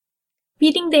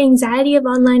Beating the Anxiety of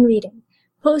Online Reading,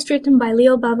 post written by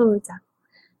Leo Bavaluta.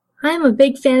 I am a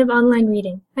big fan of online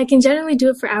reading. I can generally do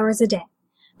it for hours a day.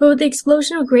 But with the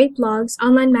explosion of great blogs,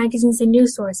 online magazines, and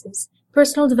news sources,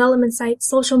 personal development sites,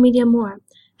 social media, and more,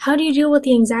 how do you deal with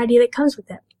the anxiety that comes with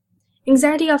it?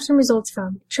 Anxiety often results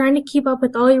from trying to keep up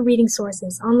with all your reading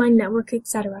sources, online network,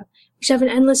 etc., which have an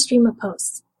endless stream of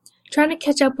posts. Trying to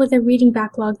catch up with a reading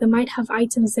backlog that might have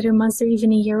items that are months or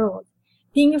even a year old.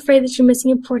 Being afraid that you're missing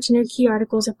important or key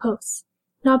articles or posts.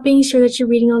 Not being sure that you're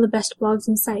reading all the best blogs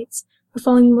and sites, or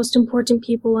following the most important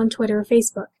people on Twitter or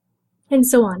Facebook. And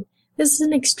so on. This is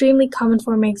an extremely common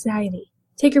form of anxiety.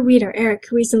 Take a reader, Eric,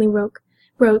 who recently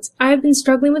wrote, I have been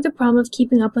struggling with the problem of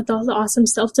keeping up with all the awesome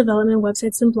self-development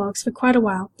websites and blogs for quite a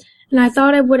while, and I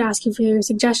thought I would ask you for your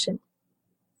suggestion.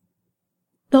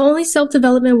 The only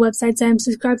self-development websites I am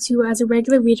subscribed to as a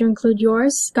regular reader include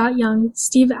yours, Scott Young,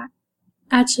 Steve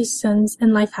Atchison's,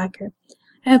 and Lifehacker.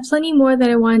 I have plenty more that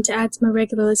I wanted to add to my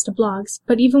regular list of blogs,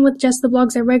 but even with just the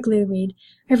blogs I regularly read,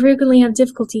 I frequently have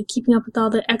difficulty keeping up with all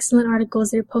the excellent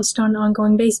articles that are posted on an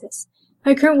ongoing basis.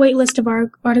 My current wait list of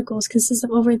articles consists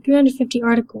of over 350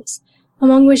 articles,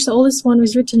 among which the oldest one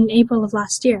was written in April of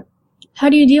last year. How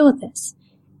do you deal with this?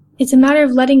 It's a matter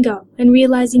of letting go and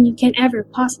realizing you can't ever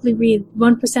possibly read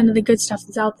 1% of the good stuff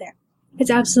that's out there.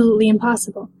 It's absolutely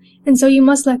impossible, and so you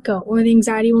must let go, or the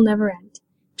anxiety will never end.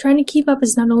 Trying to keep up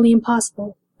is not only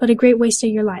impossible, but a great waste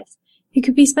of your life. You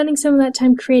could be spending some of that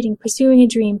time creating, pursuing a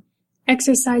dream,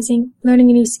 exercising, learning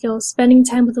a new skill, spending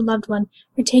time with a loved one,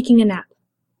 or taking a nap.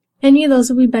 Any of those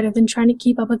would be better than trying to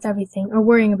keep up with everything or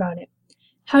worrying about it.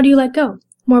 How do you let go?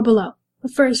 More below.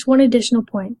 But first, one additional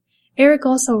point. Eric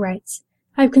also writes,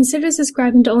 I have considered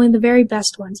subscribing to only the very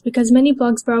best ones because many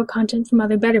blogs borrow content from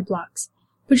other better blogs.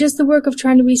 But just the work of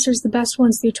trying to research the best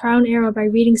ones through trial and error by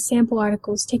reading sample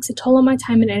articles takes a toll on my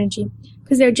time and energy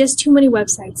because there are just too many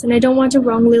websites and I don't want to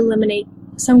wrongly eliminate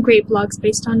some great blogs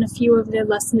based on a few of their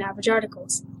less than average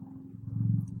articles.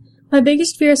 My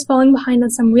biggest fear is falling behind on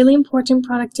some really important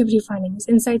productivity findings,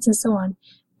 insights, and so on,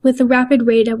 with the rapid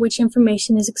rate at which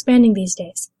information is expanding these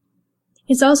days.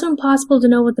 It's also impossible to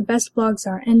know what the best blogs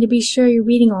are and to be sure you're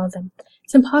reading all of them.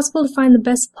 It's impossible to find the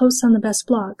best posts on the best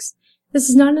blogs. This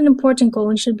is not an important goal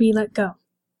and should be let go.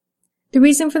 The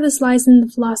reason for this lies in the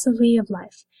philosophy of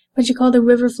life, what you call the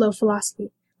river flow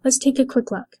philosophy. Let's take a quick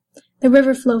look. The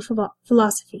river flow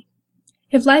philosophy.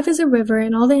 If life is a river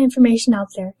and all the information out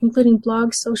there, including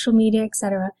blogs, social media,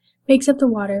 etc., makes up the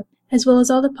water, as well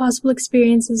as all the possible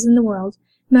experiences in the world,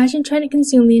 imagine trying to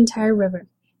consume the entire river.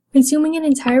 Consuming an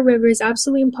entire river is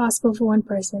absolutely impossible for one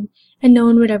person, and no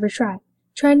one would ever try.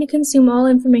 Trying to consume all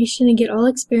information and get all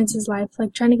experiences life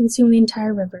like trying to consume the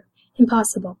entire river.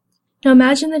 Impossible. Now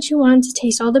imagine that you wanted to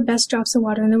taste all the best drops of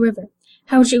water in the river.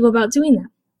 How would you go about doing that?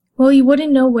 Well, you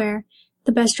wouldn't know where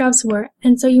the best drops were,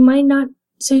 and so you might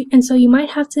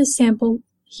have to sample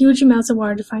huge amounts of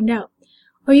water to find out.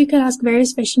 Or you could ask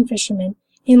various fish and fishermen, and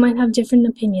you might have different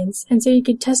opinions, and so you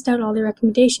could test out all their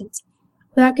recommendations.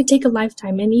 But that could take a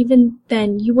lifetime, and even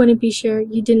then you wouldn't be sure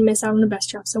you didn't miss out on the best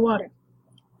drops of water.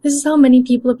 This is how many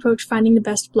people approach finding the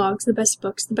best blogs, the best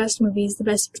books, the best movies, the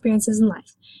best experiences in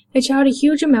life. They try out a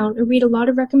huge amount or read a lot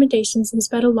of recommendations and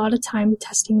spend a lot of time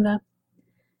testing the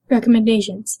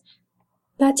recommendations.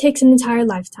 That takes an entire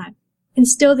lifetime. And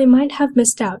still they might have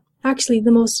missed out. Actually,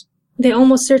 they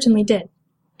almost certainly did.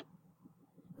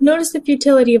 Notice the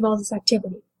futility of all this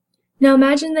activity. Now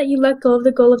imagine that you let go of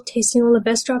the goal of tasting all the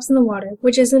best drops in the water,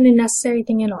 which isn't a necessary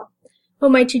thing at all.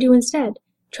 What might you do instead?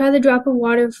 Try the drop of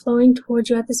water flowing towards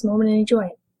you at this moment and enjoy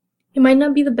it. It might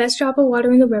not be the best drop of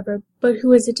water in the river, but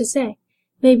who is it to say?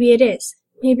 Maybe it is.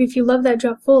 Maybe if you love that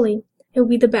drop fully, it will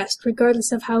be the best,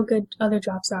 regardless of how good other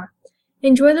drops are.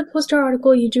 Enjoy the poster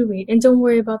article you do read, and don't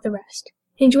worry about the rest.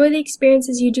 Enjoy the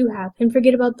experiences you do have, and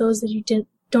forget about those that you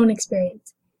don't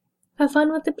experience. Have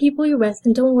fun with the people you're with,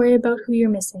 and don't worry about who you're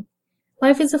missing.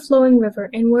 Life is a flowing river,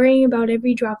 and worrying about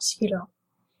every drop is futile.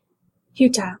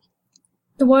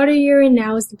 The water you're in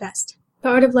now is the best. The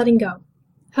art of letting go.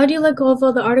 How do you let go of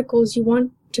all the articles you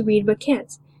want to read but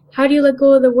can't? How do you let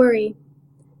go of the worry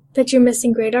that you're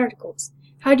missing great articles?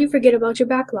 How do you forget about your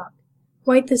backlog?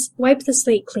 Wipe the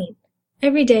slate clean.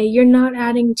 Every day, you're not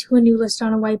adding to a new list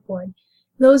on a whiteboard,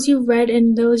 those you've read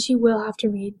and those you will have to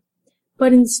read.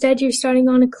 But instead, you're starting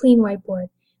on a clean whiteboard.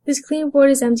 This clean board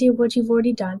is empty of what you've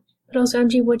already done, but also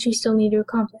empty of what you still need to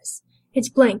accomplish. It's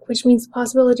blank, which means the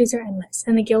possibilities are endless,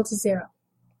 and the guilt is zero.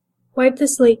 Wipe the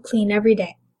slate clean every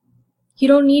day. You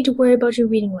don't need to worry about your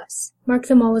reading lists. Mark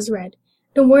them all as read.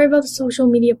 Don't worry about the social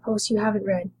media posts you haven't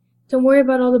read. Don't worry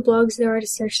about all the blogs there are to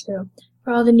search through,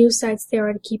 or all the news sites there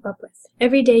are to keep up with.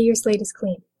 Every day your slate is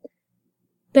clean.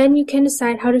 Then you can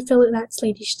decide how to fill that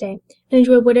slate each day and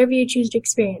enjoy whatever you choose to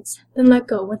experience, then let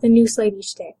go with a new slate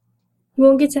each day. You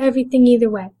won't get to everything either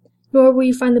way, nor will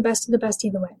you find the best of the best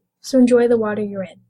either way, so enjoy the water you're in.